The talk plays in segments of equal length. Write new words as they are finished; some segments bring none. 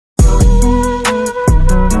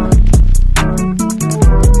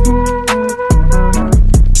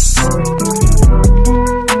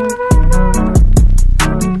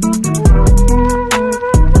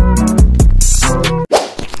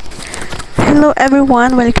Hello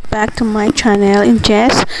everyone, welcome back to my channel. And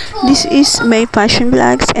yes, this is my fashion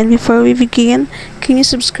vlogs, and before we begin, can you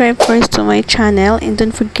subscribe first to my channel and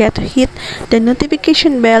don't forget to hit the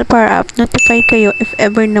notification bell para notify kayo if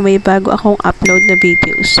ever na may bago akong upload na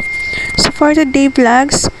videos. So for today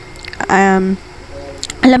vlogs,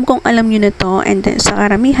 alam kong alam nyo na to and sa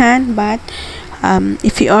karamihan, but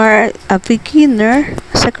if you are a beginner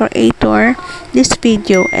sa creator, this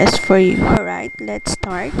video is for you. Alright, let's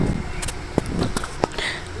start.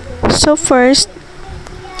 So first,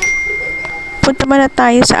 punta muna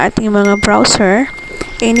tayo sa ating mga browser.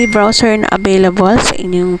 Any browser na available sa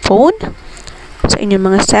inyong phone, sa inyong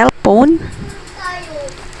mga cellphone.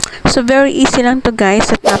 So very easy lang to guys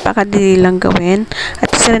at napakadali lang gawin. At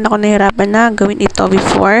isa rin ako nahirapan na gawin ito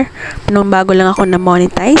before nung bago lang ako na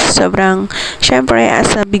monetize. Syempre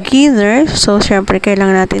as a beginner, so syempre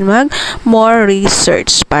kailangan natin more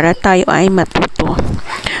research para tayo ay matuto.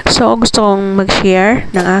 So gusto kong mag-share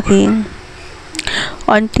ng aking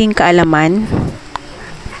onting kaalaman.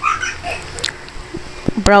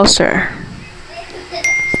 Browser.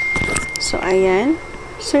 So ayan,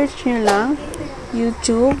 search nyo lang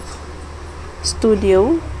YouTube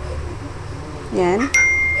Studio. Yan.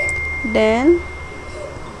 Then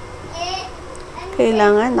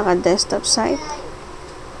kailangan naka-desktop site.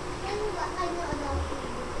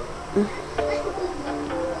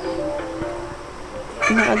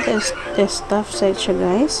 Naka-desktop site siya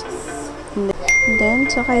guys. And then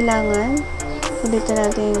so kailangan ulitin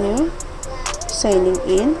natin yung signing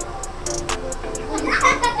in.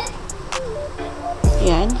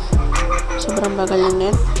 Yan. Sobrang bagal ng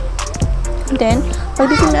net. Then,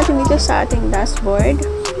 pagdating natin dito sa ating dashboard,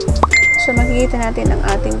 so makikita natin ang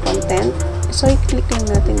ating content. So, i-click lang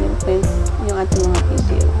natin yung ating mga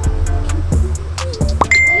video.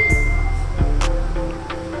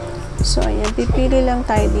 So, ayan. Pipili lang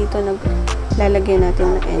tayo dito na lalagyan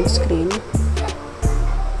natin ng end screen.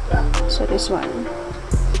 So, this one.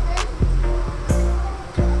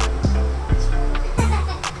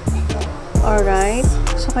 Alright.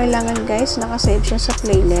 So, kailangan guys, nakasave siya sa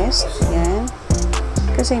playlist. Yan.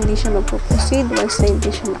 Kasi hindi siya magpo-proceed once na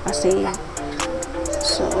hindi siya nakasave.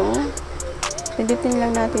 So, pindutin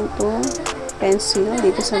lang natin itong pencil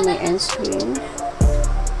dito sa may end screen.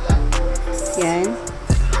 Yan.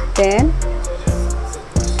 Then,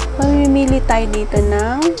 mamimili tayo dito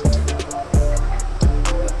ng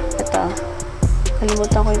ito.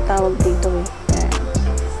 Kalimutan ko yung tawag dito eh. Yan.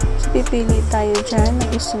 So, pipili tayo dyan na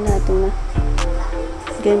gusto natin na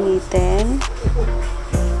gamitin.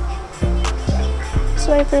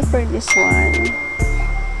 So, I prefer this one.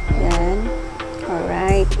 Yan.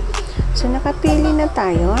 Alright. So, nakapili na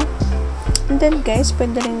tayo. And then, guys,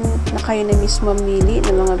 pwede rin na kayo na mismo mamili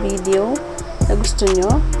ng mga video na gusto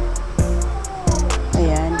nyo.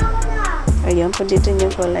 Ayan. Ayan. Pwede nyo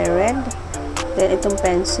yung kulay red. Then, itong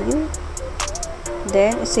pencil.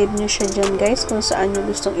 Then, isave nyo siya dyan, guys, kung saan nyo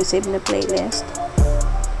gustong isave na playlist.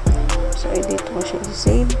 So, dito ko siya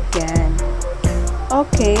i-save. Yan.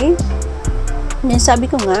 Okay. Yan, sabi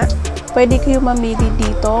ko nga, pwede kayo mamili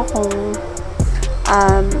dito kung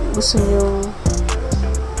gusto nyo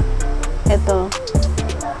ito.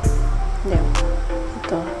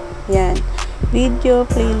 Yan. Video,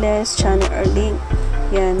 playlist, channel, or link.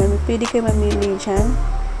 Yan. Pwede kayo mamili dyan.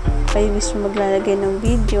 Kayo mismo maglalagay ng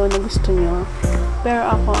video na gusto nyo. Pero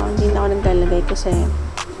ako, hindi na ako naglalagay kasi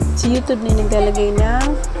si YouTube na naglalagay ng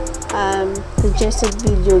suggested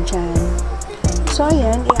video dyan. So,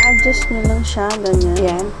 ayan, i-adjust nyo lang siya, ganyan.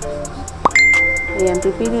 Ayan. Ayan,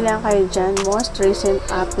 pipili lang kayo dyan. Most recent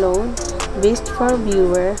upload, best for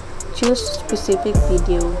viewer, choose specific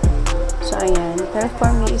video. So, ayan. Pero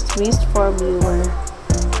for me, is best for viewer.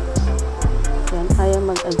 Ayan, kaya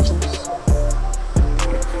mag-adjust.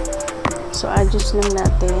 So, adjust lang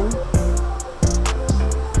natin.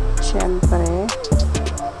 Siyempre,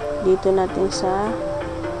 dito natin sa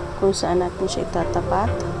kung saan natin siya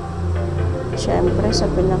itatapat. Siyempre, sa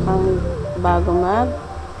pinakang bago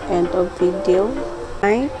end of video.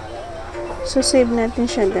 Okay. So, save natin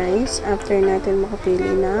siya guys. After natin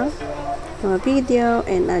makapili ng mga video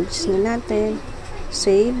and adjust na natin.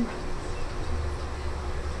 Save.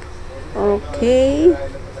 Okay.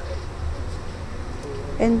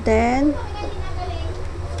 And then,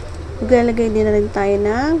 maglalagay din na rin tayo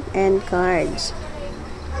ng end cards.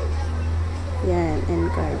 Yan,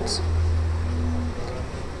 end cards.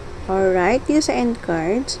 Alright, yung sa end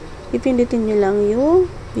cards, ipindutin nyo lang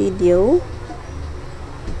yung video.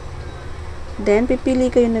 Then,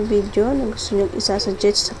 pipili kayo ng video na gusto nyo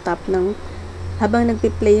isasuggest sa top ng habang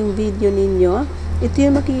nagpi-play yung video ninyo. Ito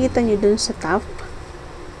yung makikita nyo dun sa top.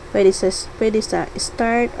 Pwede sa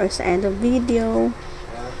start or sa end of video.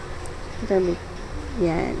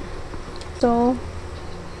 Yan. So,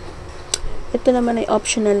 ito naman ay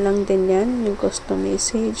optional lang din yan. Yung custom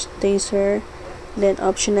message, teaser, then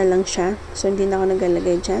optional lang siya. So, hindi na ako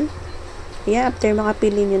naglalagay dyan. Yeah, after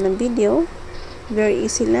makapili nyo ng video, very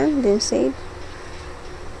easy lang, then save.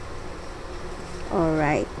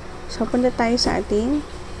 Alright. So, punta tayo sa ating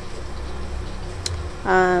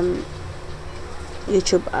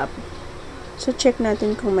YouTube app. So, check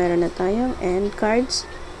natin kung meron na tayong end cards.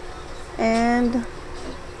 And,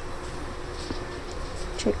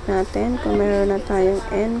 check natin kung meron na tayong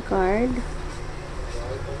end card.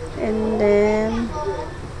 And then,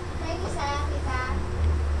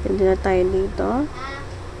 pwede na tayo dito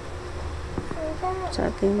sa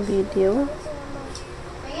ating video.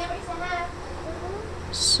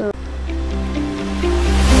 So, ayan.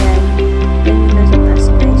 Ganyan na sa taas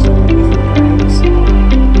guys yung end cards. Ito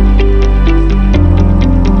naman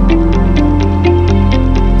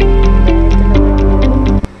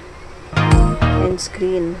yung end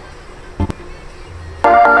screen.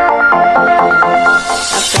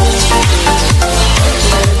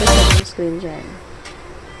 After yung screen dyan.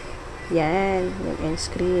 Yan, yung end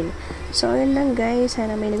screen. So, yun lang guys.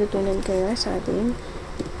 Sana may natutunan kayo sa ating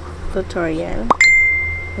tutorial.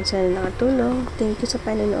 And sana nakatulong. Thank you sa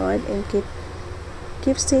panonood and keep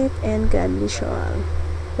safe and God bless you all.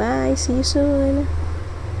 Bye! See you soon!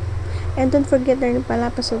 And don't forget na rin pala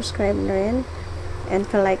pa-subscribe na rin and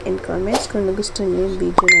pa-like and comments kung gusto niyo yung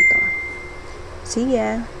video na to. See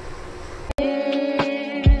ya!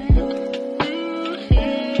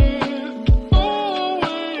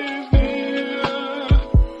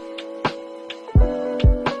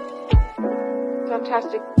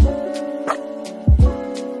 Fantastic.